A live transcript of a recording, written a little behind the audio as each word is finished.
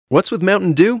What's with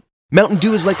Mountain Dew? Mountain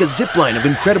Dew is like a zipline of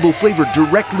incredible flavor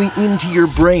directly into your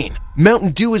brain. Mountain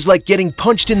Dew is like getting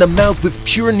punched in the mouth with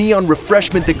pure neon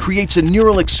refreshment that creates a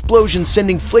neural explosion,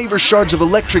 sending flavor shards of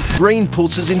electric brain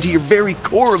pulses into your very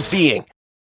core of being.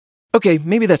 Okay,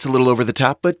 maybe that's a little over the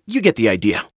top, but you get the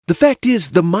idea. The fact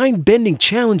is, the mind-bending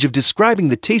challenge of describing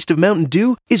the taste of Mountain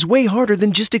Dew is way harder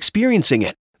than just experiencing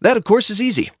it. That, of course, is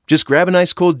easy. Just grab an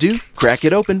ice cold Dew, crack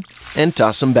it open, and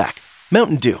toss them back.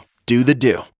 Mountain Dew. Do the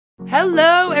Dew.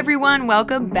 Hello, everyone.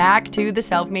 Welcome back to the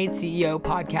Self-Made CEO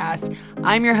podcast.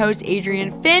 I'm your host,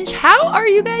 Adrienne Finch. How are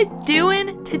you guys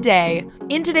doing today?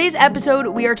 In today's episode,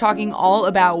 we are talking all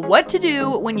about what to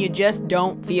do when you just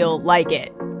don't feel like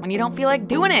it. When you don't feel like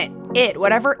doing it,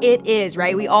 whatever it is,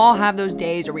 right? We all have those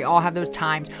days or we all have those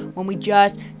times when we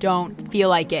just don't feel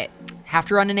like it. Have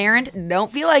to run an errand?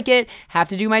 Don't feel like it. Have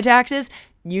to do my taxes?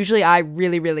 Usually I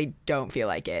really don't feel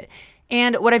like it.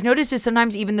 And what I've noticed is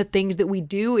sometimes even the things that we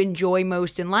do enjoy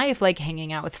most in life, like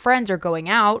hanging out with friends or going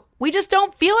out, we just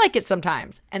don't feel like it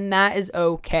sometimes. And that is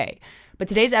okay. But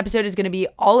today's episode is going to be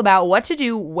all about what to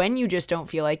do when you just don't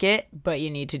feel like it, but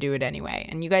you need to do it anyway.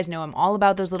 And you guys know I'm all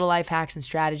about those little life hacks and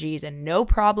strategies, and no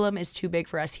problem is too big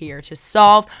for us here to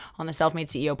solve on the Self-Made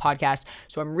CEO podcast.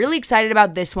 So I'm really excited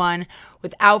about this one.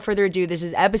 Without further ado, this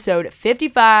is episode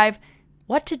 55,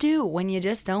 What to Do When You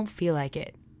Just Don't Feel Like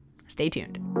It. Stay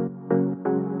tuned.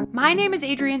 My name is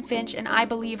Adrienne Finch, and I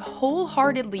believe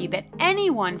wholeheartedly that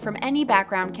anyone from any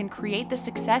background can create the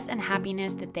success and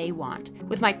happiness that they want.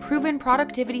 With my proven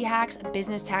productivity hacks,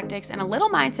 business tactics, and a little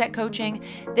mindset coaching,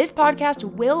 this podcast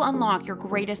will unlock your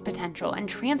greatest potential and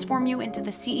transform you into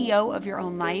the CEO of your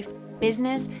own life,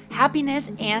 business, happiness,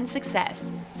 and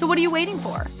success. So what are you waiting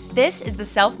for? This is the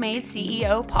Self-Made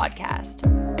CEO podcast.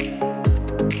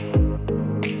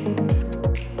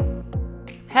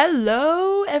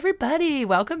 Hello, everybody.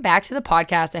 Welcome back to the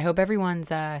podcast. I hope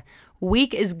everyone's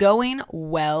week is going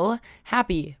well.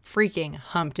 Happy freaking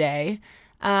hump day.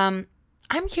 I'm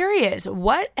curious,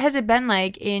 what has it been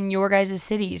like in your guys'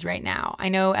 cities right now? I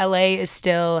know LA is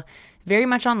still very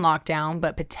much on lockdown,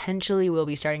 but potentially will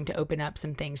be starting to open up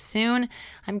some things soon.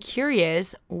 I'm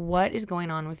curious, what is going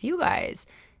on with you guys?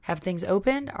 Have things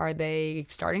opened? Are they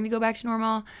starting to go back to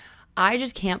normal? I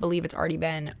just can't believe it's already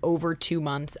been over 2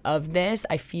 months of this.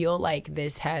 I feel like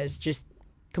this has just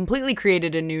completely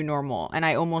created a new normal, and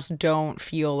I almost don't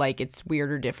feel like it's weird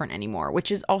or different anymore,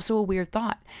 which is also a weird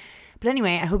thought. But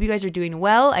anyway, I hope you guys are doing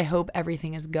well. I hope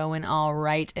everything is going all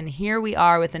right. And here we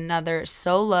are with another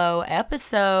solo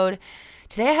episode.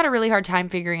 Today I had a really hard time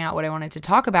figuring out what I wanted to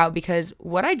talk about, because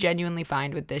what I genuinely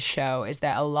find with this show is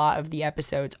that a lot of the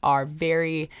episodes are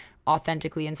very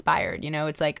authentically inspired. You know,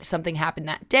 it's like something happened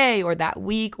that day or that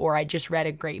week, or I just read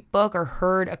a great book or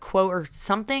heard a quote or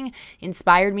something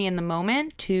inspired me in the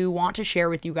moment to want to share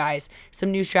with you guys some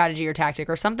new strategy or tactic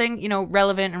or something, you know,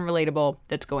 relevant and relatable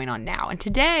that's going on now. And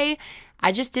today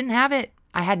I just didn't have it.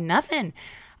 I had nothing.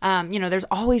 There's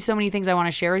always so many things I want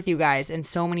to share with you guys and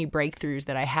so many breakthroughs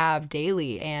that I have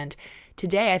daily. And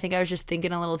today I think I was just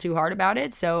thinking a little too hard about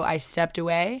it. So I stepped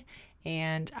away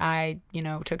and I,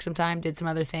 took some time, did some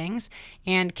other things,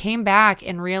 and came back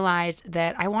and realized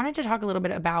that I wanted to talk a little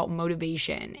bit about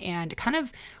motivation and kind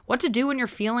of what to do when you're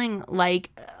feeling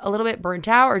like a little bit burnt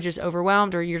out or just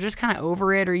overwhelmed, or you're just kind of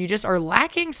over it, or you just are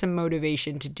lacking some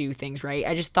motivation to do things, right?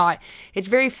 I just thought it's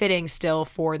very fitting still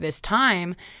for this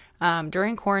time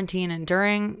during quarantine and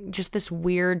during just this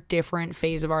weird, different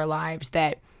phase of our lives,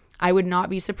 that I would not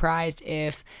be surprised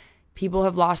if people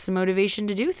have lost some motivation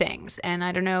to do things. And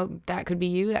I don't know, that could be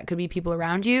you, that could be people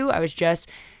around you. I was just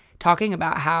talking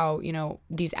about how,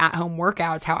 these at-home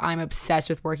workouts, how I'm obsessed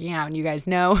with working out. And you guys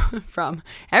know from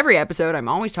every episode, I'm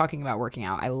always talking about working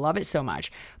out. I love it so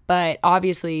much. But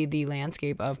obviously the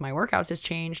landscape of my workouts has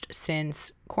changed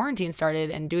since quarantine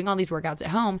started, and doing all these workouts at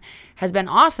home has been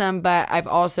awesome. But I've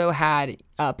also had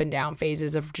up and down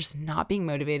phases of just not being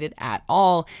motivated at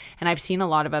all. And I've seen a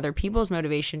lot of other people's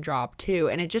motivation drop too.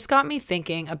 And it just got me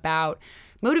thinking about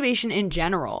motivation in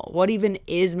general. What even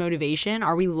is motivation?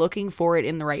 Are we looking for it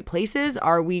in the right places?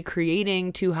 Are we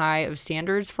creating too high of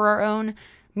standards for our own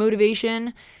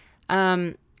motivation?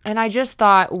 And I just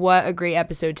thought, what a great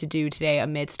episode to do today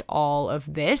amidst all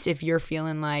of this. If you're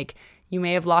feeling like you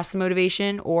may have lost some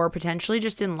motivation, or potentially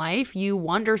just in life, you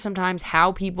wonder sometimes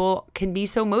how people can be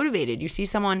so motivated. You see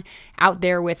someone out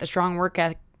there with a strong work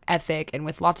ethic and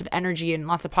with lots of energy and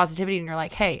lots of positivity, and you're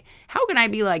like, hey, how can I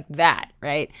be like that,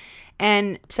 right?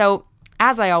 And so,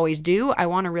 as I always do, I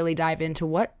want to really dive into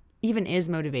what even is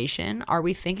motivation. Are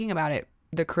we thinking about it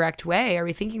the correct way? Are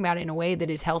we thinking about it in a way that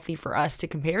is healthy for us to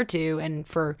compare to, and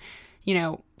for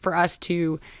us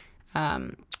to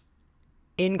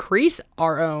increase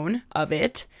our own of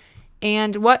it?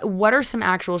 And what are some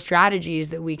actual strategies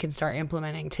that we can start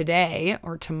implementing today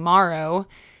or tomorrow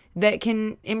that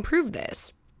can improve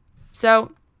this?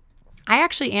 So I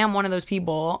actually am one of those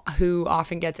people who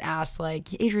often gets asked,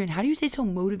 like, Adrienne, how do you stay so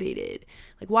motivated?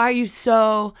 Like, why are you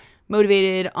so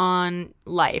motivated on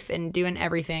life and doing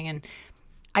everything? And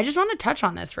I just want to touch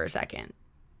on this for a second,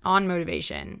 on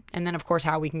motivation, and then, of course,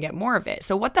 how we can get more of it.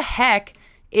 So what the heck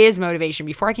is motivation?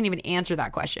 Before I can even answer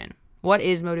that question, what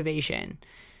is motivation?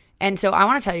 And so I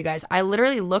want to tell you guys, I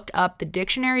literally looked up the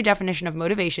dictionary definition of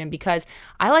motivation because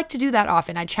I like to do that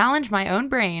often. I challenge my own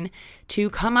brain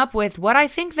to come up with what I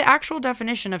think the actual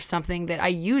definition of something that I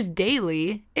use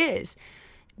daily is.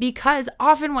 Because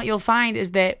often what you'll find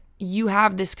is that you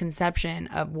have this conception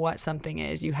of what something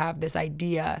is. You have this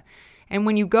idea. And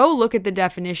when you go look at the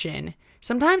definition,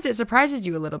 sometimes it surprises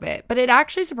you a little bit, but it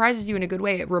actually surprises you in a good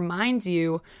way. It reminds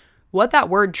you what that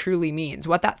word truly means,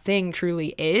 what that thing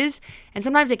truly is. And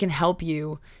sometimes it can help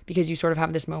you because you sort of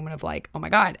have this moment of like, oh my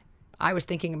God, I was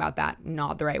thinking about that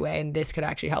not the right way, and this could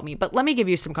actually help me. But let me give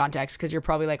you some context because you're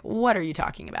probably like, what are you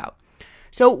talking about?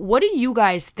 So what do you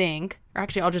guys think, or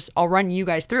actually I'll run you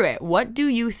guys through it. What do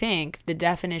you think the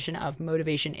definition of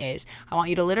motivation is? I want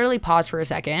you to literally pause for a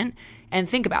second and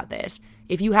think about this.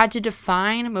 If you had to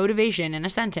define motivation in a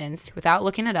sentence without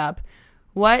looking it up,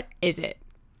 what is it?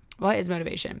 What is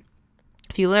motivation?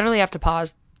 If you literally have to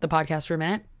pause the podcast for a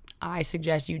minute, I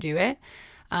suggest you do it.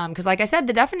 Because like I said,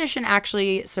 the definition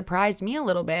actually surprised me a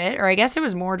little bit, or I guess it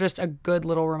was more just a good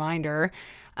little reminder,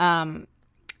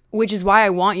 which is why I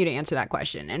want you to answer that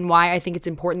question and why I think it's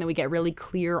important that we get really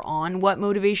clear on what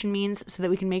motivation means so that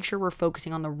we can make sure we're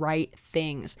focusing on the right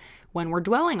things when we're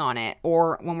dwelling on it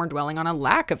or when we're dwelling on a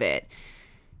lack of it.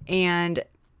 And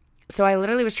so I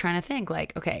literally was trying to think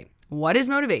like, okay, what is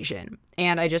motivation?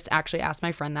 And I just actually asked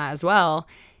my friend that as well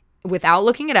without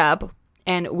looking it up.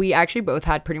 And we actually both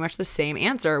had pretty much the same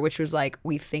answer, which was like,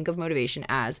 we think of motivation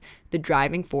as the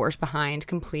driving force behind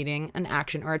completing an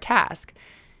action or a task.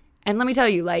 And let me tell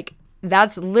you, like,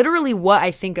 that's literally what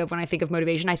I think of when I think of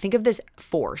motivation. I think of this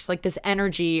force, like this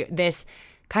energy, this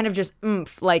kind of just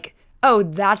oomph, like, oh,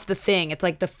 that's the thing. It's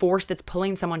like the force that's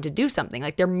pulling someone to do something.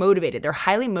 Like they're motivated. They're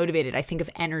highly motivated. I think of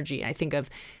energy. I think of,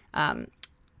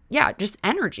 just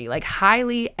energy, like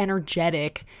highly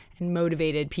energetic and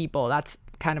motivated people. That's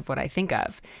kind of what I think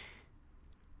of.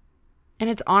 And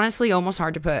it's honestly almost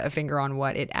hard to put a finger on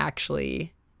what it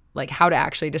actually, like how to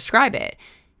actually describe it.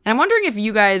 And I'm wondering if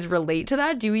you guys relate to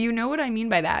that. Do you know what I mean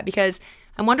by that? Because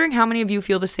I'm wondering how many of you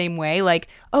feel the same way. Like,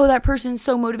 oh, that person's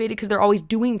so motivated because they're always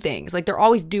doing things. Like they're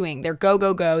always doing, they're go,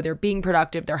 go, go. They're being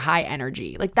productive. They're high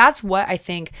energy. Like that's what I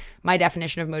think my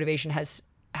definition of motivation has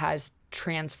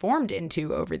transformed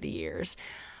into over the years.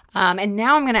 And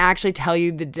now I'm going to actually tell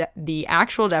you the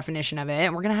actual definition of it.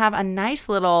 And we're going to have a nice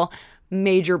little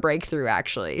major breakthrough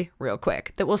actually real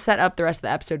quick that will set up the rest of the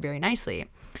episode very nicely.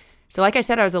 So like I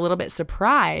said, I was a little bit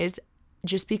surprised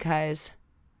just because,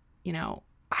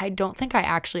 I don't think I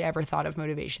actually ever thought of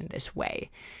motivation this way.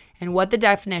 And what the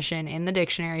definition in the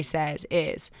dictionary says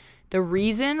is the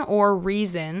reason or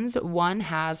reasons one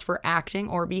has for acting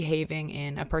or behaving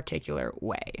in a particular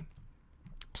way.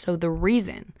 So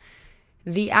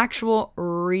the actual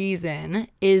reason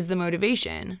is the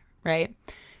motivation, right?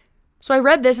 So I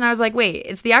read this and I was like, wait,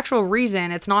 it's the actual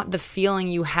reason. It's not the feeling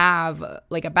you have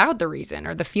like about the reason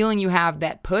or the feeling you have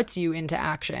that puts you into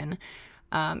action.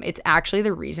 It's actually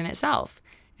the reason itself.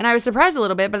 And I was surprised a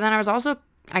little bit, but then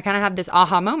I kind of had this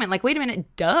aha moment, like, wait a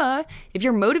minute, duh. If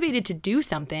you're motivated to do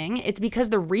something, it's because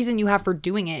the reason you have for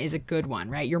doing it is a good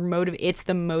one, right? It's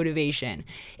the motivation.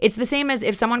 It's the same as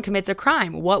if someone commits a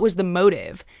crime. What was the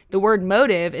motive? The word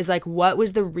motive is like, what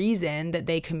was the reason that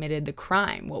they committed the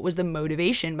crime? What was the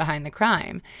motivation behind the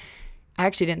crime? I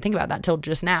actually didn't think about that till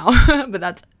just now, but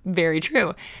that's very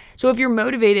true. So if you're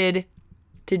motivated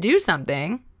to do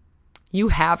something, you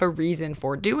have a reason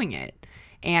for doing it.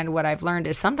 And what I've learned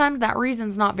is sometimes that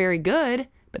reason's not very good,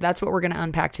 but that's what we're going to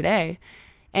unpack today.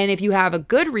 And if you have a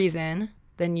good reason,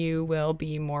 then you will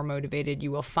be more motivated. You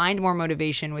will find more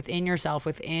motivation within yourself,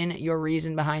 within your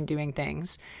reason behind doing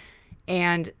things.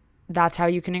 And that's how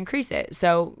you can increase it.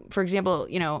 So, for example,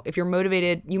 if you're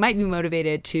motivated, you might be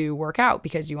motivated to work out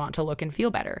because you want to look and feel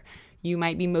better. You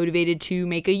might be motivated to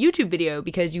make a YouTube video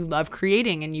because you love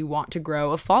creating and you want to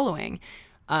grow a following.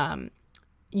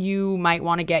 You might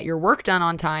want to get your work done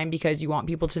on time because you want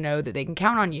people to know that they can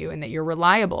count on you and that you're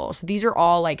reliable. So these are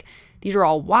all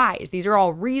whys. These are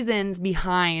all reasons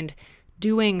behind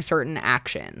doing certain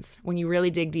actions. When you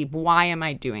really dig deep, why am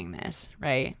I doing this,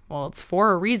 right? Well, it's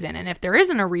for a reason. And if there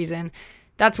isn't a reason,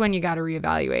 that's when you got to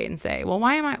reevaluate and say, well,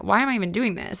 why am I even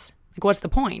doing this? Like, what's the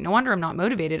point? No wonder I'm not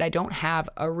motivated. I don't have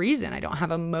a reason. I don't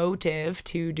have a motive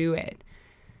to do it.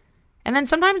 And then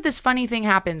sometimes this funny thing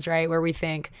happens, right? Where we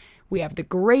think we have the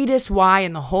greatest why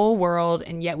in the whole world,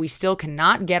 and yet we still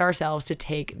cannot get ourselves to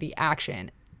take the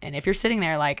action. And if you're sitting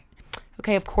there like,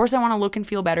 okay, of course I want to look and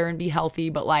feel better and be healthy,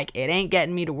 but like it ain't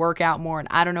getting me to work out more and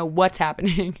I don't know what's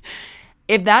happening.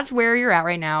 If that's where you're at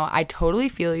right now, I totally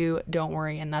feel you. Don't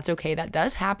worry. And that's okay. That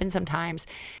does happen sometimes.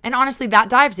 And honestly, that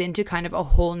dives into kind of a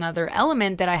whole nother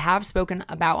element that I have spoken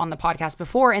about on the podcast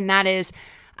before. And that is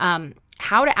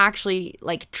how to actually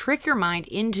like trick your mind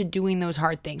into doing those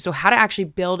hard things. So how to actually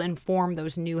build and form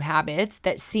those new habits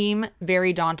that seem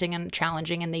very daunting and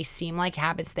challenging. And they seem like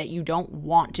habits that you don't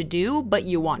want to do, but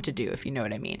you want to do, if you know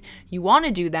what I mean. You want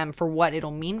to do them for what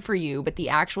it'll mean for you, but the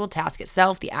actual task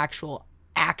itself, the actual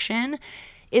action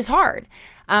is hard.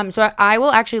 So I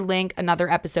will actually link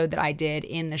another episode that I did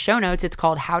in the show notes. It's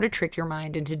called How to Trick Your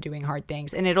Mind into Doing Hard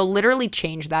Things. And it'll literally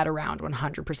change that around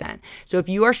 100%. So if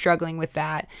you are struggling with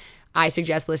that, I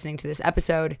suggest listening to this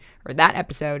episode or that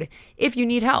episode if you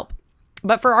need help.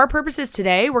 But for our purposes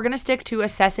today, we're going to stick to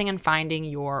assessing and finding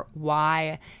your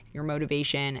why, your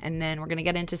motivation, and then we're going to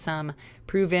get into some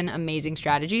proven amazing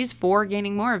strategies for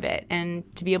gaining more of it and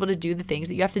to be able to do the things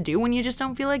that you have to do when you just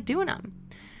don't feel like doing them.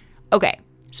 Okay,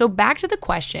 so back to the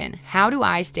question, how do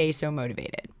I stay so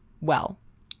motivated? Well,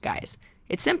 guys,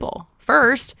 it's simple.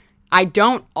 First, I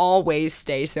don't always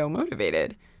stay so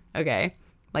motivated, okay?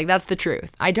 Like, that's the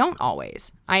truth. I don't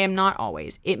always. I am not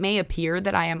always. It may appear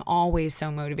that I am always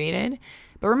so motivated,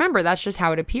 but remember, that's just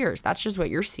how it appears. That's just what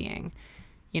you're seeing.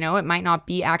 You know, it might not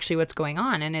be actually what's going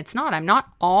on, and it's not. I'm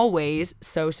not always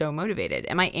so motivated.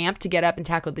 Am I amped to get up and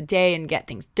tackle the day and get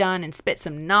things done and spit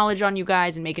some knowledge on you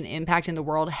guys and make an impact in the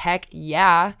world? Heck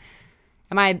yeah.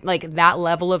 Am I like that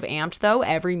level of amped though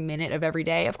every minute of every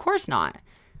day? Of course not.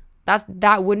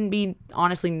 That wouldn't be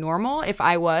honestly normal. If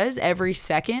I was every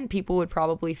second, people would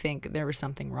probably think there was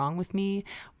something wrong with me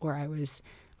or I was...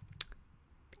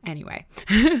 Anyway,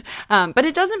 but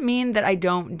it doesn't mean that I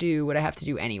don't do what I have to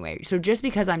do anyway. So just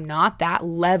because I'm not that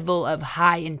level of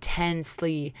high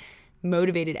intensely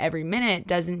motivated every minute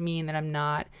doesn't mean that I'm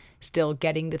not still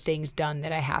getting the things done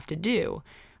that I have to do.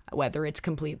 Whether it's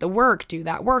complete the work, do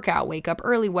that workout, wake up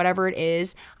early, whatever it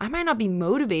is, I might not be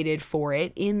motivated for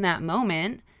it in that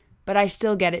moment, but I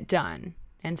still get it done.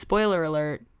 And spoiler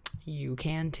alert, you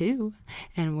can too.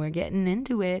 And we're getting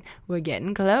into it. We're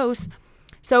getting close.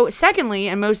 So secondly,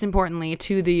 and most importantly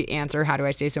to the answer, how do I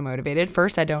stay so motivated?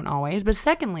 First, I don't always. But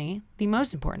secondly, the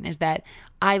most important is that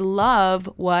I love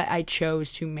what I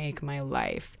chose to make my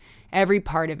life. Every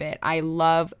part of it. I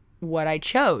love what I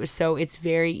chose. So it's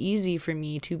very easy for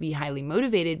me to be highly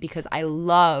motivated because I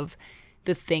love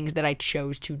the things that I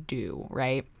chose to do,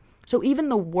 right? So even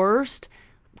the worst,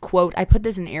 quote, I put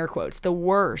this in air quotes, the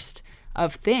worst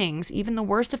of things, even the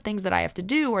worst of things that I have to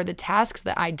do or the tasks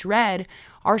that I dread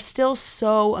are still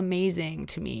so amazing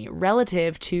to me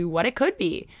relative to what it could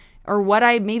be or what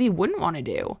I maybe wouldn't want to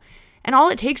do. And all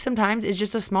it takes sometimes is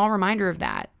just a small reminder of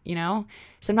that, you know?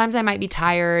 Sometimes I might be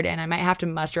tired and I might have to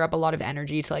muster up a lot of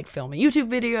energy to like film a YouTube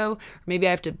video, or maybe I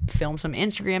have to film some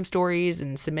Instagram stories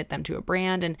and submit them to a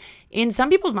brand. And in some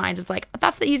people's minds, it's like,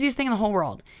 that's the easiest thing in the whole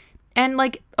world. And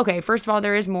like, okay, first of all,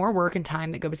 there is more work and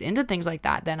time that goes into things like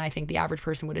that than I think the average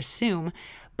person would assume.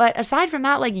 But aside from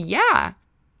that, like, yeah,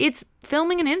 it's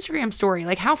filming an Instagram story.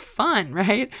 Like, how fun,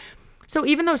 right? So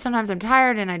even though sometimes I'm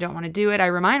tired and I don't want to do it, I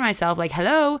remind myself like,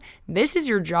 hello, this is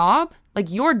your job.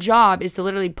 Like, your job is to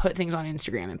literally put things on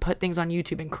Instagram and put things on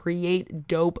YouTube and create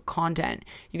dope content.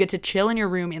 You get to chill in your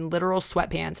room in literal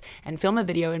sweatpants and film a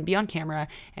video and be on camera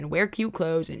and wear cute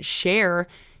clothes and share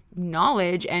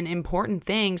knowledge and important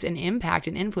things and impact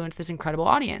and influence this incredible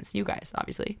audience, you guys,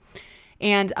 obviously.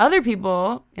 And other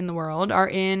people in the world are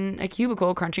in a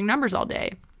cubicle crunching numbers all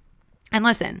day. And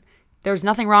listen, there's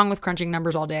nothing wrong with crunching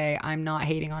numbers all day. I'm not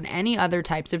hating on any other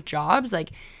types of jobs. Like,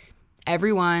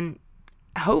 everyone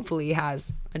hopefully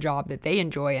has a job that they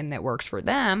enjoy and that works for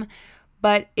them.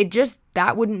 But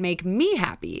that wouldn't make me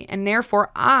happy. And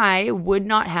therefore, I would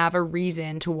not have a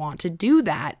reason to want to do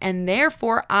that. And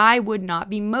therefore, I would not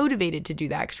be motivated to do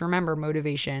that. Because remember,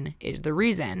 motivation is the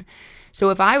reason. So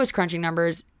if I was crunching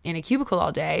numbers in a cubicle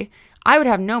all day, I would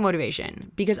have no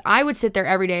motivation because I would sit there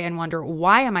every day and wonder,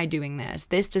 why am I doing this?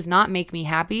 This does not make me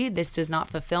happy. This does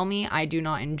not fulfill me. I do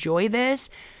not enjoy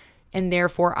this. And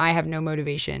therefore, I have no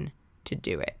motivation to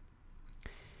do it.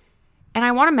 And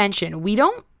I want to mention, we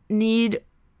don't need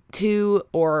to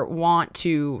or want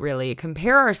to really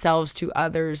compare ourselves to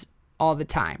others all the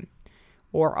time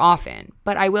or often.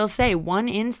 But I will say one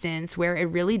instance where it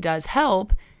really does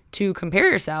help to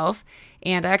compare yourself.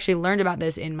 And I actually learned about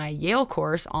this in my Yale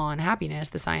course on happiness,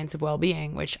 the science of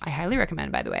well-being, which I highly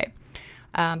recommend, by the way.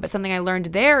 But something I learned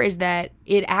there is that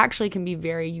it actually can be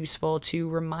very useful to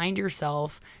remind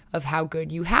yourself of how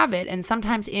good you have it, and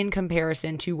sometimes in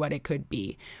comparison to what it could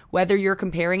be. Whether you're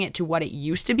comparing it to what it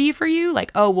used to be for you, like,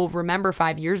 oh, well, remember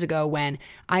 5 years ago when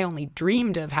I only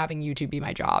dreamed of having YouTube be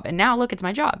my job, and now look, it's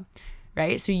my job,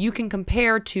 right? So you can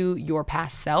compare to your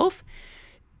past self.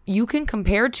 You can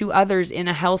compare to others in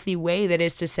a healthy way, that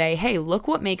is to say, hey, look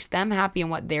what makes them happy and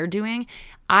what they're doing.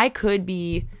 I could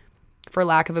be, for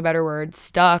lack of a better word,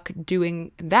 stuck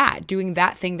doing that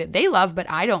thing that they love, but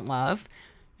I don't love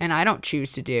and I don't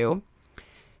choose to do.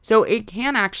 So it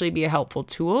can actually be a helpful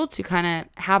tool to kind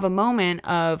of have a moment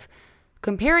of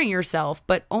comparing yourself,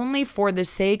 but only for the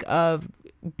sake of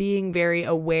being very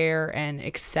aware and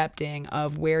accepting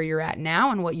of where you're at now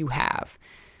and what you have.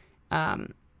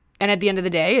 And at the end of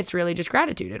the day, it's really just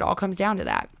gratitude. It all comes down to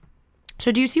that.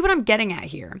 So do you see what I'm getting at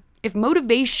here? If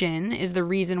motivation is the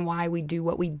reason why we do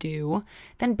what we do,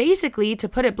 then basically, to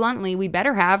put it bluntly, we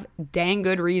better have dang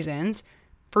good reasons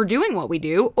for doing what we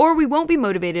do, or we won't be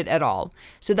motivated at all.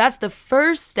 So that's the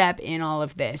first step in all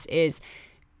of this, is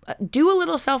do a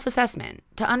little self-assessment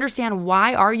to understand,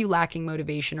 why are you lacking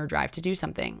motivation or drive to do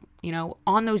something? You know,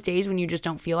 on those days when you just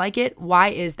don't feel like it, why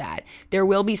is that? There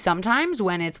will be some times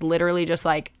when it's literally just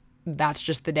like, that's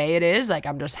just the day it is. Like,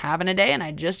 I'm just having a day and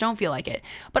I just don't feel like it.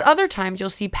 But other times you'll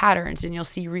see patterns and you'll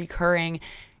see recurring,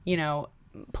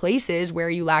 places where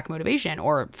you lack motivation.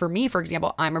 Or for me, for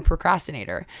example, I'm a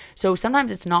procrastinator. So sometimes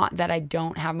it's not that I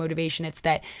don't have motivation. It's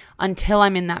that until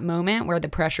I'm in that moment where the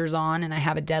pressure's on and I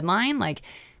have a deadline, like,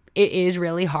 it is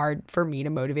really hard for me to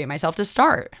motivate myself to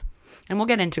start. And we'll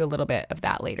get into a little bit of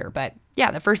that later. But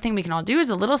yeah, the first thing we can all do is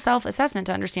a little self-assessment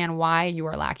to understand why you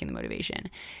are lacking the motivation.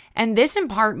 And this in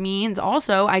part means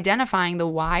also identifying the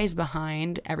whys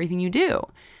behind everything you do.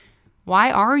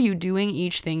 Why are you doing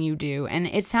each thing you do? And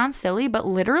it sounds silly, but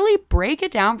literally break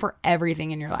it down for everything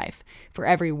in your life. For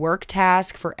every work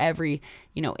task, for every,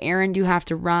 errand you have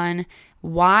to run.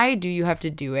 Why do you have to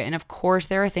do it? And of course,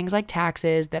 there are things like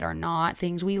taxes that are not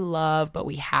things we love, but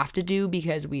we have to do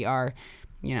because we are,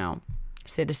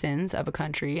 citizens of a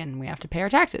country and we have to pay our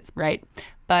taxes, right?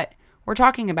 But we're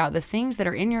talking about the things that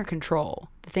are in your control,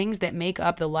 the things that make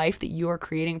up the life that you are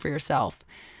creating for yourself.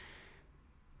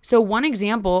 So one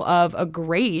example of a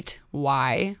great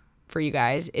why for you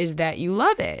guys is that you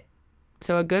love it.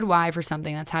 So a good why for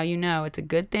something, that's how you know it's a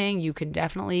good thing. You can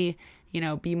definitely,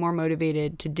 be more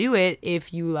motivated to do it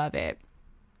if you love it.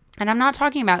 And I'm not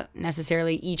talking about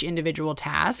necessarily each individual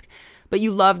task, but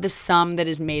you love the sum that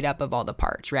is made up of all the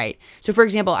parts, right? So for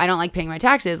example, I don't like paying my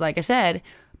taxes, like I said,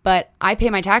 but I pay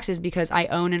my taxes because I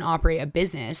own and operate a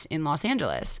business in Los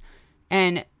Angeles.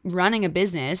 And running a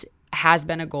business has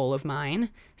been a goal of mine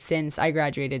since I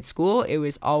graduated school. It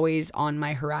was always on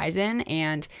my horizon.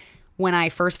 And when I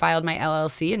first filed my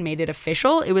LLC and made it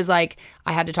official, it was like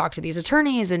I had to talk to these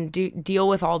attorneys and deal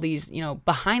with all these,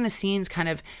 behind the scenes kind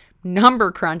of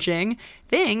number crunching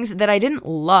things that I didn't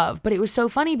love. But it was so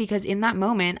funny because in that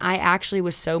moment, I actually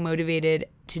was so motivated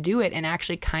to do it and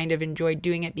actually kind of enjoyed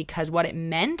doing it, because what it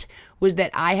meant was that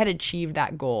I had achieved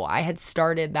that goal. I had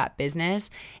started that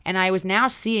business and I was now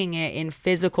seeing it in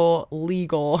physical,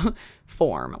 legal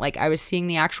form. Like, I was seeing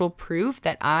the actual proof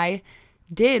that I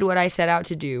did what I set out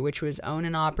to do, which was own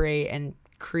and operate and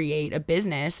create a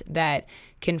business that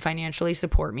can financially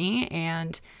support me.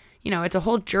 And it's a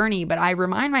whole journey, but I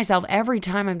remind myself every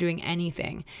time I'm doing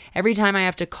anything, every time I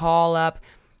have to call up,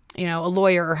 a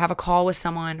lawyer or have a call with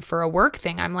someone for a work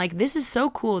thing, I'm like, this is so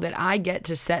cool that I get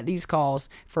to set these calls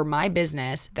for my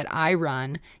business that I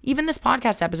run. Even this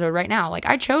podcast episode right now, like,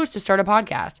 I chose to start a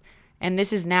podcast and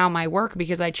this is now my work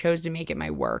because I chose to make it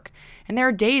my work. And there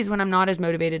are days when I'm not as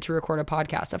motivated to record a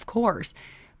podcast, of course.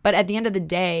 But at the end of the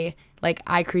day, like,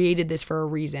 I created this for a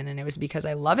reason, and it was because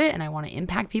I love it and I want to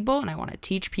impact people and I want to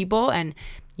teach people. And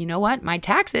you know what? My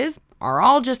taxes are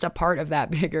all just a part of that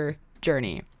bigger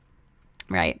journey,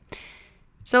 right?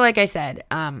 So like I said,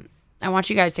 I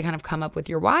want you guys to kind of come up with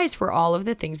your whys for all of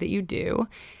the things that you do.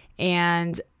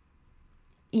 And,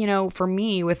 for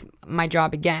me with my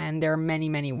job, again, there are many,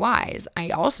 many whys. I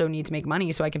also need to make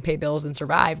money so I can pay bills and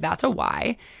survive. That's a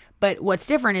why. But what's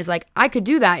different is, like, I could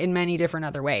do that in many different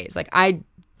other ways. Like, I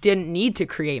didn't need to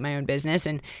create my own business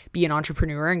and be an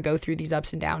entrepreneur and go through these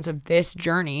ups and downs of this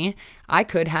journey. I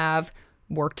could have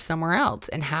worked somewhere else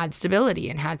and had stability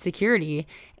and had security,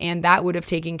 and that would have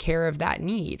taken care of that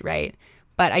need, right?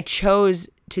 But I chose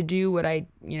to do what I,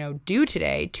 do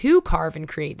today to carve and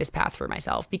create this path for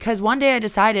myself, because one day I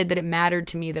decided that it mattered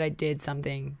to me that I did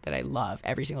something that I love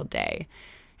every single day.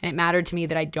 And it mattered to me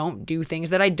that I don't do things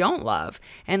that I don't love.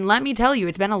 And let me tell you,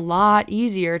 it's been a lot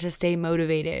easier to stay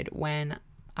motivated when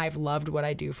I've loved what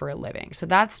I do for a living. So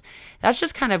that's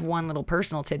just kind of one little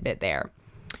personal tidbit there.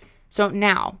 So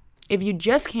now, if you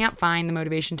just can't find the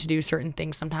motivation to do certain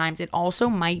things sometimes, it also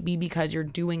might be because you're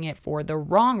doing it for the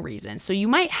wrong reason. So you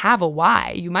might have a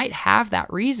why, you might have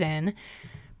that reason,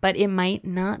 but it might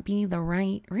not be the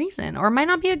right reason, or it might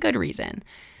not be a good reason.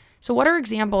 So what are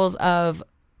examples of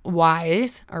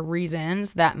whys or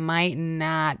reasons that might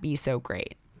not be so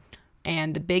great?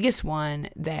 And the biggest one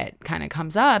that kind of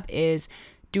comes up is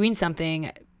doing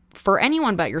something for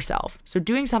anyone but yourself. So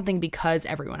doing something because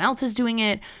everyone else is doing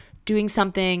it, doing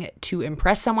something to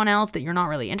impress someone else that you're not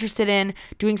really interested in,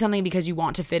 doing something because you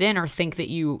want to fit in or think that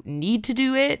you need to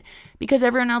do it because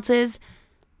everyone else is.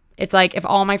 It's like if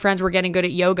all my friends were getting good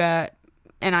at yoga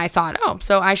and I thought, oh,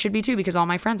 so I should be too because all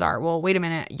my friends are. Well, wait a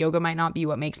minute, yoga might not be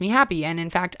what makes me happy. And in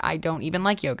fact, I don't even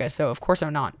like yoga. So of course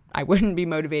I wouldn't be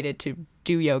motivated to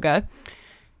do yoga.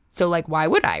 So like, why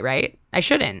would I, right? I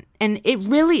shouldn't. And it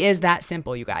really is that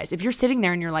simple, you guys. If you're sitting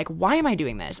there and you're like, why am I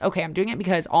doing this? Okay, I'm doing it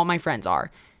because all my friends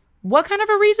are. What kind of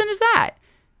a reason is that?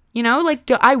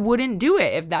 I wouldn't do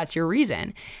it if that's your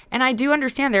reason. And I do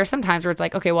understand there are some times where it's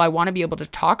like, okay, well, I want to be able to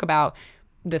talk about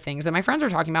the things that my friends are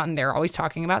talking about and they're always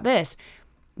talking about this.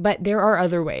 But there are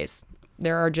other ways.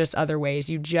 There are just other ways.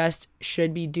 You just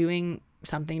should be doing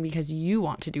something because you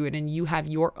want to do it and you have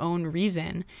your own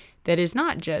reason that is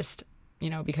not just,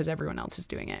 because everyone else is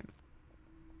doing it.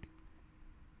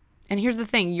 And here's the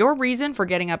thing, your reason for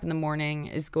getting up in the morning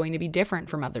is going to be different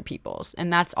from other people's.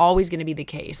 And that's always going to be the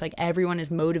case. Like everyone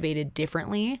is motivated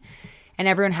differently and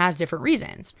everyone has different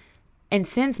reasons. And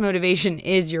since motivation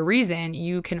is your reason,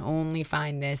 you can only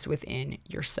find this within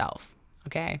yourself.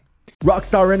 Okay.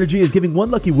 Rockstar Energy is giving one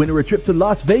lucky winner a trip to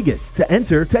Las Vegas. To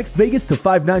enter, text Vegas to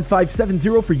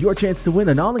 59570 for your chance to win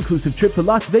an all-inclusive trip to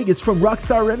Las Vegas from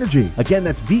Rockstar Energy. Again,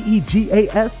 that's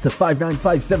VEGAS to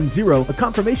 59570. A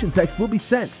confirmation text will be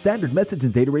sent. Standard message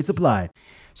and data rates apply.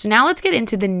 So now let's get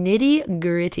into the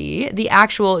nitty-gritty, the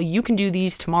actual you can do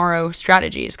these tomorrow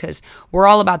strategies, because we're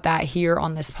all about that here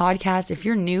on this podcast. If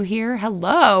you're new here,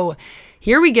 hello.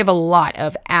 Here we give a lot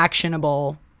of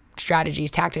actionable strategies,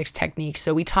 tactics, techniques.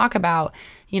 So we talk about,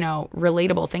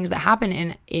 relatable things that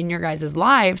happen in your guys'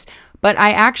 lives, but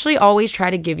I actually always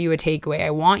try to give you a takeaway. I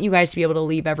want you guys to be able to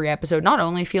leave every episode not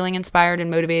only feeling inspired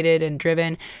and motivated and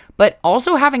driven, but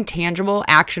also having tangible,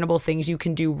 actionable things you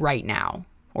can do right now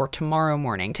or tomorrow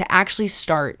morning to actually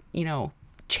start,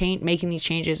 making these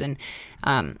changes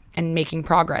and making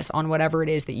progress on whatever it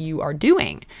is that you are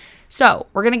doing. So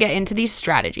we're going to get into these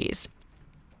strategies.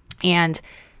 And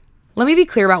let me be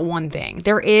clear about one thing.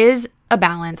 There is a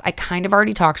balance. I kind of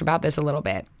already talked about this a little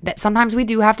bit, that sometimes we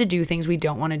do have to do things we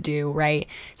don't want to do, right?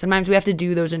 Sometimes we have to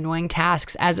do those annoying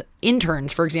tasks as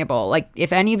interns, for example. Like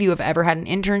if any of you have ever had an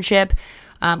internship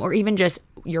or even just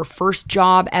your first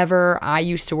job ever. I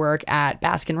used to work at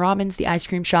Baskin Robbins, the ice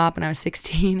cream shop, when I was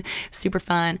 16. Super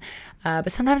fun.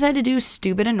 But sometimes I had to do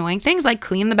stupid, annoying things like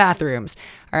clean the bathrooms.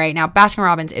 All right. Now, Baskin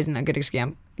Robbins isn't a good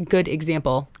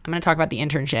example. I'm going to talk about the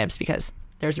internships because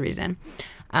there's a reason.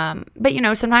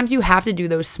 But sometimes you have to do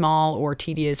those small or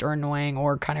tedious or annoying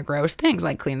or kind of gross things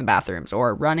like clean the bathrooms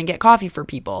or run and get coffee for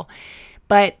people.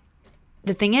 But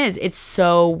the thing is, it's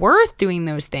so worth doing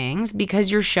those things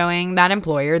because you're showing that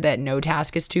employer that no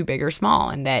task is too big or small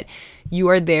and that you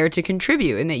are there to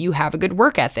contribute and that you have a good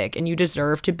work ethic and you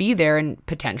deserve to be there and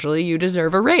potentially you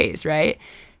deserve a raise, right?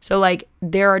 So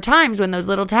there are times when those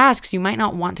little tasks, you might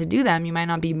not want to do them. You might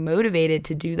not be motivated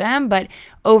to do them, but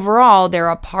overall they're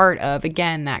a part of,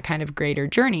 again, that kind of greater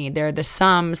journey. They're the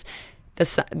sums, they're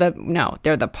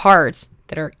the parts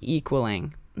that are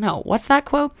equaling. No, what's that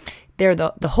quote? They're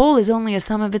the whole is only a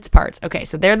sum of its parts. Okay,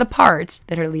 so they're the parts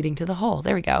that are leading to the whole.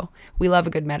 There we go. We love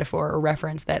a good metaphor or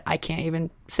reference that I can't even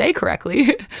say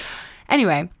correctly.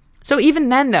 Anyway, so even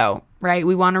then though, right,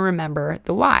 we want to remember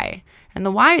the why. And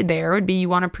the why there would be you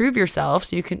want to prove yourself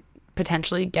so you can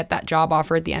potentially get that job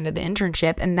offer at the end of the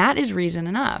internship. And that is reason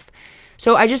enough.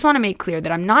 So I just want to make clear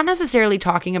that I'm not necessarily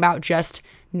talking about just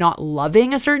not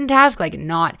loving a certain task,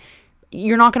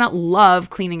 you're not going to love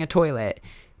cleaning a toilet.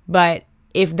 But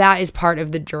if that is part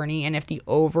of the journey and if the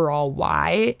overall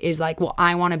why is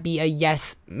I want to be a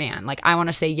yes man, I want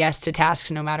to say yes to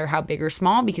tasks no matter how big or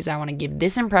small because I want to give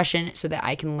this impression so that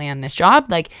I can land this job,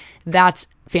 that's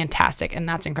fantastic and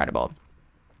that's incredible.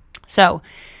 So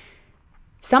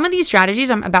Some of these strategies,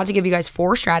 I'm about to give you guys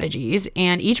 4 strategies,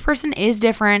 and each person is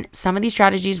different. Some of these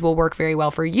strategies will work very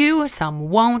well for you, some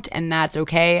won't, and that's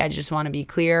okay. I just want to be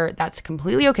clear. That's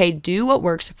completely okay. Do what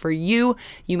works for you.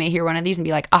 You may hear one of these and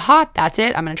be like, aha, that's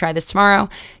it. I'm going to try this tomorrow.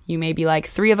 You may be like,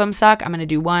 3 of them suck. I'm going to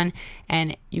do 1.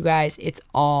 And you guys, it's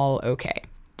all okay.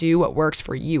 Do what works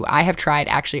for you. I have tried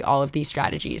actually all of these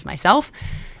strategies myself,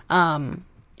 and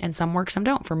some work, some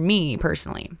don't for me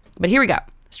personally. But here we go.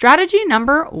 Strategy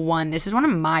number 1. This is one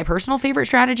of my personal favorite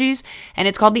strategies, and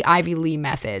it's called the Ivy Lee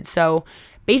method. So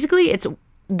basically, it's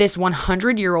this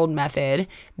 100-year-old method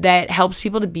that helps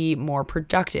people to be more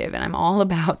productive. And I'm all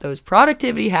about those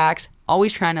productivity hacks,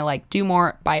 always trying to like do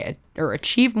more or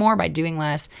achieve more by doing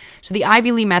less. So the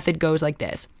Ivy Lee method goes like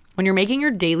this. When you're making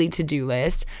your daily to-do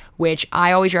list, which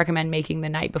I always recommend making the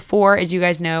night before, as you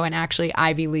guys know, and actually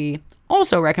Ivy Lee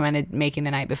also recommended making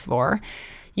the night before,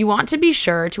 you want to be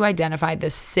sure to identify the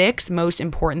 6 most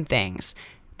important things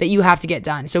that you have to get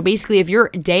done. So basically, if your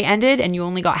day ended and you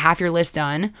only got half your list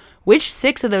done, which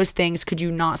 6 of those things could you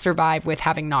not survive with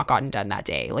having not gotten done that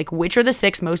day? Like, which are the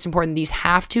 6 most important? These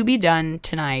have to be done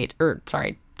today,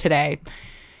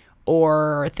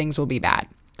 or things will be bad.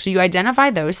 So you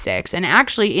identify those 6. And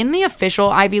actually, in the official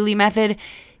Ivy Lee method,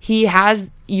 he has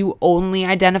you only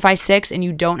identify 6 and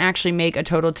you don't actually make a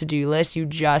total to-do list. You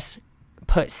just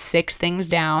put 6 things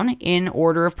down in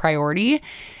order of priority.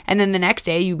 And then the next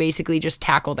day, you basically just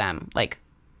tackle them, like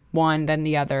one, then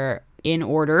the other, in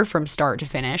order from start to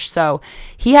finish. So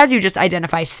he has you just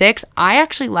identify 6. I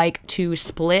actually like to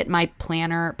split my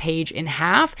planner page in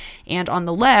half, and on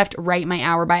the left, write my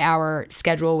hour by hour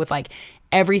schedule with like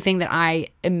everything that I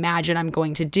imagine I'm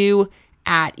going to do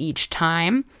at each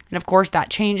time. And of course, that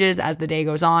changes as the day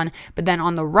goes on. But then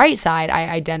on the right side, I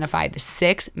identify the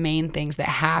 6 main things that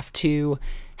have to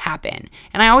happen.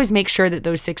 And I always make sure that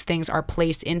those 6 things are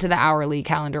placed into the hourly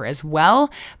calendar as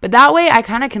well. But that way I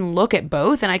kind of can look at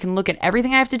both, and I can look at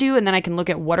everything I have to do, and then I can look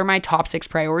at what are my top 6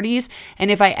 priorities.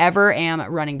 And if I ever am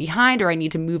running behind or I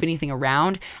need to move anything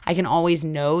around, I can always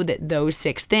know that those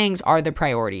 6 things are the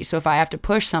priorities. So if I have to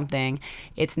push something,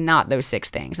 it's not those 6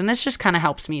 things. And this just kind of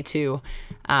helps me to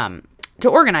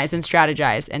organize and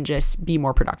strategize and just be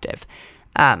more productive.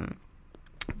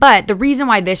 But the reason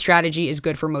why this strategy is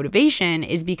good for motivation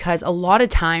is because a lot of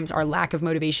times our lack of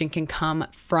motivation can come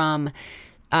from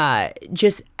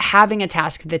just having a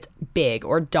task that's big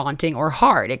or daunting or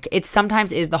hard. It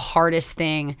sometimes is the hardest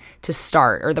thing to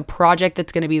start, or the project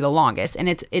that's going to be the longest, and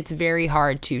it's very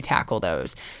hard to tackle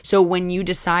those. So when you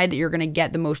decide that you're going to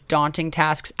get the most daunting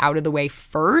tasks out of the way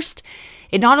first,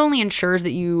 it not only ensures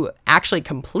that you actually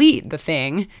complete the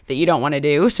thing that you don't want to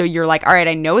do, so you're like, all right,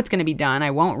 I know it's going to be done,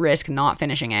 I won't risk not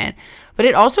finishing it, but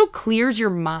it also clears your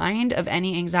mind of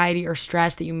any anxiety or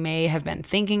stress that you may have been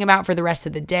thinking about for the rest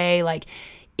of the day. Like,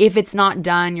 if it's not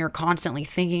done, you're constantly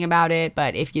thinking about it,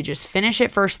 but if you just finish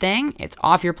it first thing, it's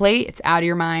off your plate, it's out of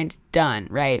your mind, done,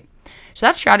 right? So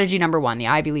that's strategy number 1, the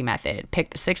Ivy Lee method. Pick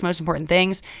the 6 most important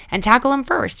things and tackle them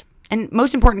first. And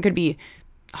most important could be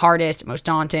hardest, most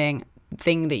daunting,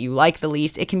 thing that you like the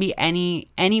least. It can be any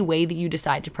way that you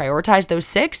decide to prioritize those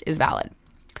 6 is valid.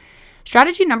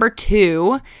 Strategy number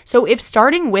 2. So if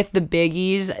starting with the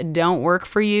biggies don't work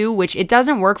for you, which it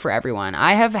doesn't work for everyone.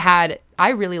 I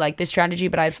really like this strategy,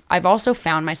 but I've also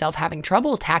found myself having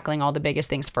trouble tackling all the biggest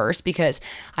things first because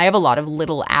I have a lot of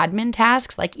little admin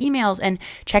tasks like emails and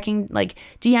checking like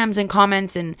DMs and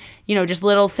comments and, just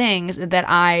little things that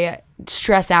I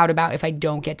stress out about if I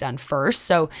don't get done first.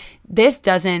 So this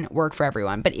doesn't work for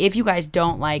everyone. But if you guys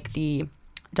don't like the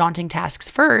daunting tasks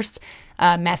first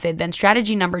method, then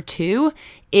strategy number 2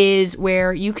 is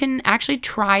where you can actually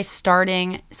try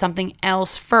starting something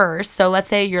else first. So let's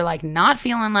say you're like not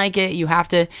feeling like it, you have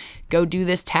to go do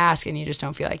this task and you just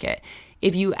don't feel like it.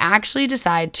 If you actually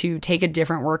decide to take a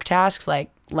different work tasks,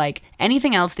 like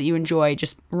anything else that you enjoy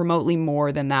just remotely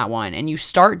more than that one, and you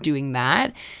start doing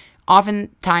that,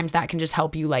 oftentimes that can just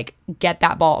help you like get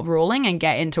that ball rolling and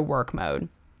get into work mode.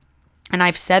 And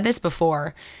I've said this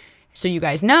before, so you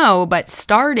guys know, but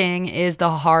starting is the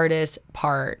hardest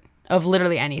part of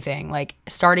literally anything. Like,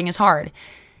 starting is hard.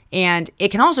 And it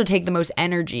can also take the most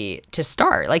energy to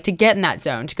start, like to get in that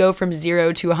zone, to go from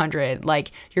 0 to 100.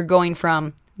 Like, you're going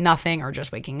from nothing or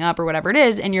just waking up or whatever it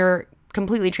is, and you're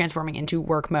completely transforming into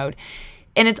work mode.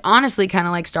 And it's honestly kind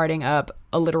of like starting up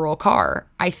a literal car.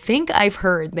 I think I've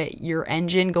heard that your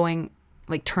engine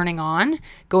turning on,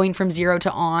 going from 0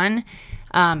 to on,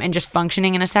 and just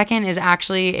functioning in a second is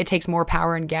actually, it takes more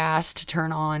power and gas to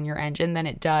turn on your engine than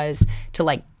it does to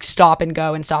like stop and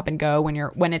go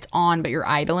when it's on but you're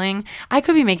idling. I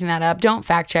could be making that up. Don't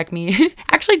fact check me.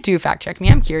 Actually, do fact check me.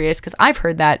 I'm curious because I've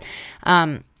heard that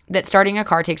that starting a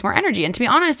car takes more energy. And to be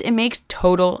honest, it makes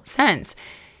total sense.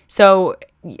 So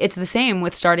it's the same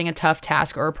with starting a tough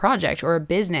task or a project or a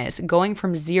business. Going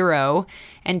from zero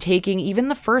and taking even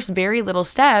the first very little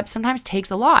step sometimes takes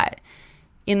a lot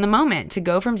in the moment to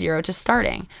go from zero to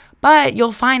starting. But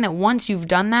you'll find that once you've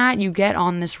done that, you get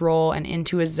on this roll and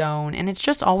into a zone, and it's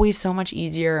just always so much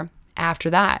easier after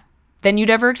that than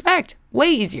you'd ever expect. Way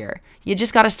easier. You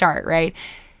just got to start, right?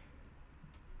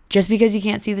 Just because you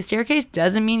can't see the staircase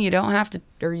doesn't mean you don't have to,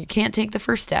 or you can't take the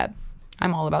first step.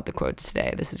 I'm all about the quotes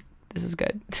today. This is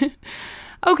good.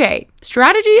 Okay,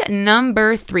 strategy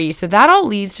number 3. So that all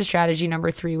leads to strategy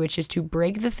number 3, which is to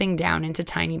break the thing down into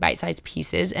tiny bite-sized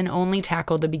pieces and only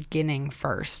tackle the beginning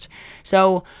first.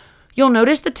 So you'll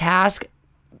notice the task,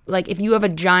 like if you have a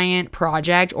giant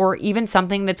project or even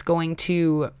something that's going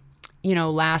to,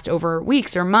 last over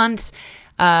weeks or months.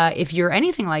 If you're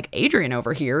anything like Adrian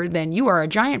over here, then you are a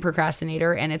giant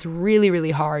procrastinator, and it's really, really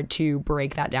hard to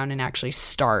break that down and actually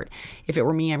start. If it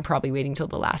were me, I'm probably waiting till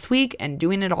the last week and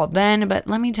doing it all then. But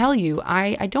let me tell you,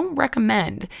 I don't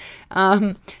recommend.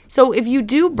 So if you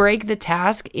do break the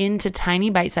task into tiny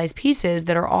bite-sized pieces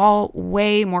that are all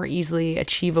way more easily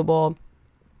achievable,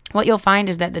 what you'll find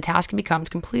is that the task becomes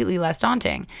completely less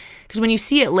daunting. Because when you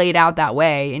see it laid out that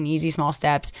way in easy, small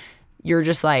steps, you're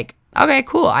just like, okay,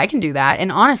 cool, I can do that.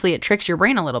 And honestly, it tricks your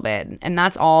brain a little bit. And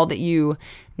that's all that you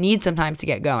need sometimes to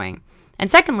get going. And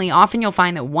secondly, often you'll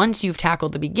find that once you've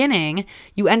tackled the beginning,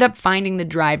 you end up finding the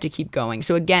drive to keep going.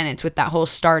 So again, it's with that whole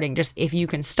starting. Just if you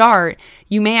can start,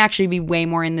 you may actually be way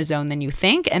more in the zone than you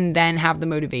think, and then have the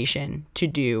motivation to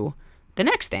do the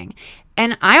next thing.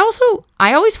 And I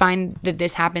always find that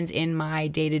this happens in my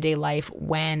day-to-day life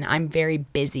when I'm very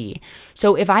busy.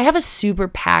 So if I have a super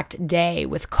packed day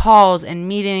with calls and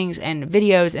meetings and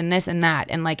videos and this and that,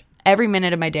 and like every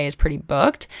minute of my day is pretty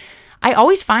booked, I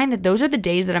always find that those are the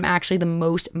days that I'm actually the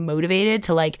most motivated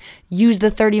to like use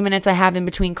the 30 minutes I have in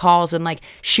between calls and like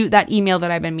shoot that email that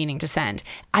I've been meaning to send.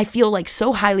 I feel like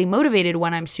so highly motivated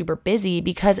when I'm super busy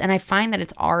and I find that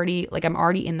it's already like I'm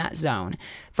already in that zone,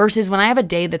 versus when I have a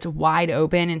day that's wide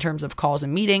open in terms of calls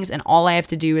and meetings and all I have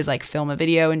to do is like film a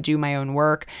video and do my own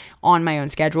work on my own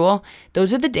schedule.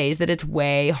 Those are the days that it's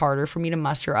way harder for me to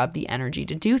muster up the energy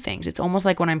to do things. It's almost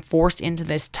like when I'm forced into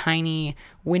this tiny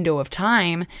window of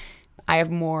time, I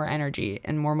have more energy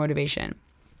and more motivation,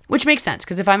 which makes sense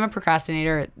because if I'm a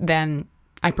procrastinator, then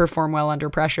I perform well under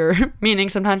pressure, meaning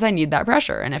sometimes I need that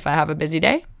pressure. And if I have a busy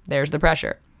day, there's the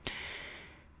pressure.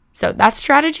 So that's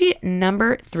strategy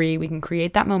number 3. We can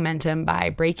create that momentum by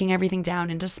breaking everything down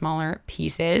into smaller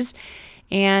pieces.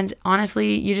 And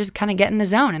honestly, you just kind of get in the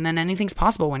zone, and then anything's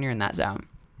possible when you're in that zone.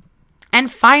 And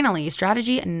finally,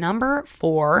 strategy number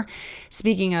 4,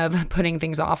 speaking of putting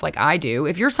things off like I do,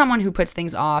 if you're someone who puts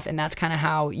things off and that's kind of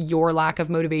how your lack of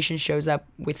motivation shows up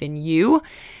within you,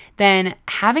 then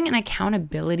having an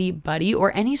accountability buddy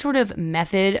or any sort of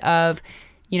method of,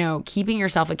 keeping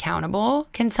yourself accountable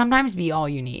can sometimes be all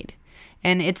you need.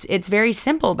 And it's very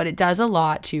simple, but it does a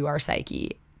lot to our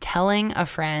psyche. Telling a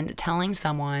friend, telling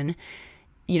someone,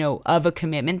 of a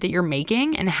commitment that you're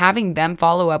making and having them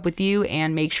follow up with you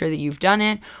and make sure that you've done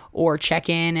it, or check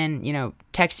in and,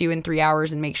 text you in 3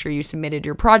 hours and make sure you submitted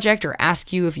your project, or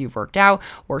ask you if you've worked out,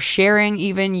 or sharing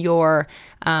even your,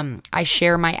 I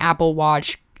share my Apple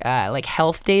Watch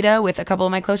health data with a couple of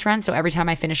my close friends. So every time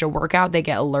I finish a workout, they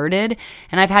get alerted.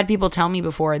 And I've had people tell me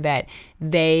before that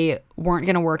they weren't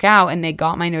going to work out and they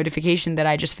got my notification that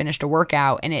I just finished a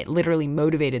workout, and it literally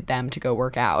motivated them to go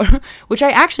work out, which I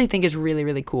actually think is really,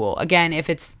 really cool. Again, if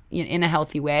it's in a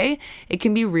healthy way, it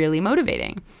can be really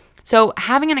motivating. So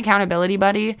having an accountability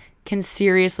buddy can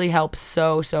seriously help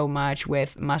so much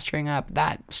with mustering up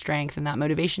that strength and that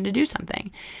motivation to do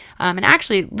something. And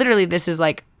actually, literally, this is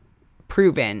like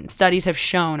proven. Studies have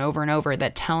shown over and over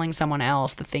that telling someone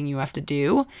else the thing you have to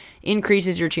do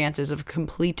increases your chances of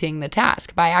completing the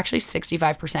task by actually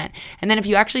 65%. And then if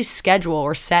you actually schedule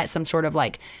or set some sort of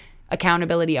like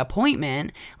accountability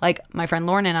appointment, like my friend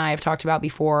Lauren and I have talked about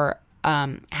before,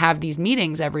 have these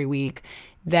meetings every week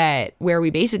where we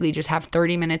basically just have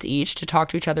 30 minutes each to talk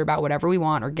to each other about whatever we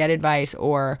want or get advice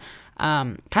or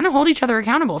kind of hold each other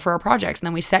accountable for our projects. And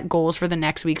then we set goals for the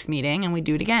next week's meeting and we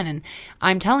do it again. And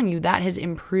I'm telling you, that has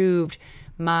improved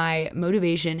my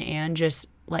motivation and just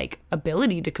like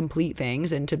ability to complete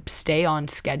things and to stay on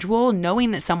schedule, knowing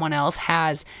that someone else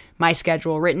has my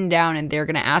schedule written down and they're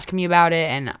going to ask me about it.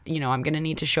 And, I'm going to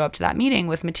need to show up to that meeting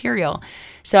with material.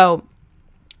 So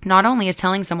not only is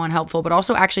telling someone helpful, but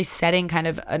also actually setting kind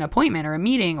of an appointment or a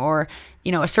meeting or,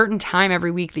 a certain time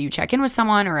every week that you check in with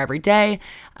someone or every day,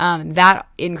 that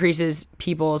increases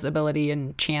people's ability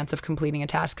and chance of completing a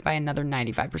task by another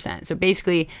 95%. So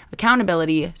basically,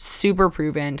 accountability, super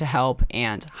proven to help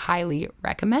and highly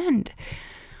recommend.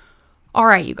 All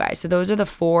right, you guys. So those are the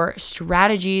 4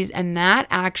 strategies, and that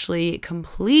actually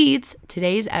completes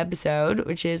today's episode,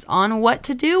 which is on what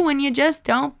to do when you just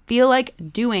don't feel like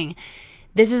doing.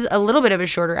 This is a little bit of a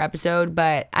shorter episode,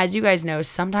 but as you guys know,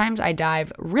 sometimes I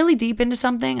dive really deep into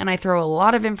something and I throw a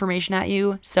lot of information at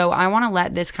you. So I want to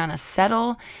let this kind of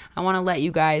settle. I want to let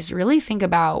you guys really think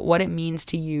about what it means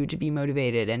to you to be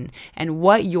motivated and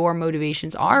what your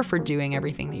motivations are for doing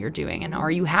everything that you're doing. And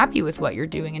are you happy with what you're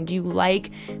doing? And do you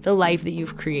like the life that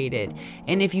you've created?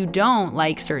 And if you don't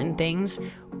like certain things,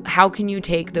 how can you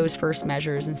take those first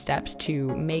measures and steps to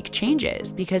make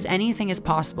changes? Because anything is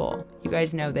possible. You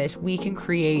guys know this. We can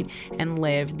create and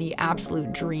live the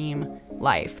absolute dream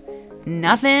life.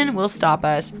 Nothing will stop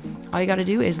us. All you got to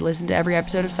do is listen to every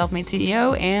episode of Self-Made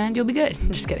CEO and you'll be good.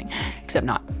 Just kidding. Except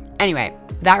not. Anyway,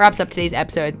 that wraps up today's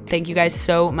episode. Thank you guys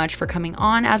so much for coming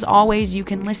on. As always, you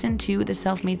can listen to the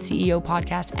Self-Made CEO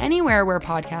podcast anywhere where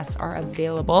podcasts are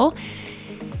available.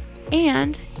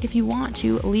 And if you want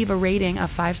to leave a rating, a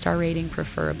 5-star rating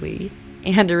preferably,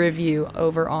 and a review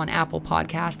over on Apple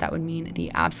Podcasts, that would mean the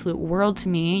absolute world to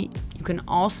me. You can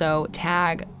also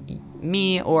tag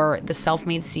me or the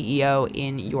Self-Made CEO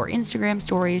in your Instagram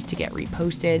stories to get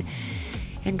reposted.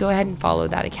 And go ahead and follow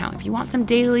that account if you want some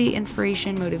daily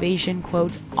inspiration, motivation,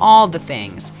 quotes, all the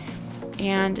things.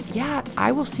 And yeah,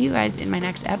 I will see you guys in my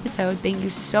next episode. Thank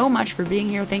you so much for being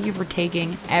here. Thank you for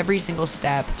taking every single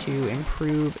step to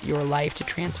improve your life, to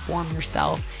transform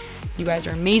yourself. You guys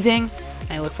are amazing.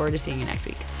 And I look forward to seeing you next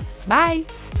week. Bye.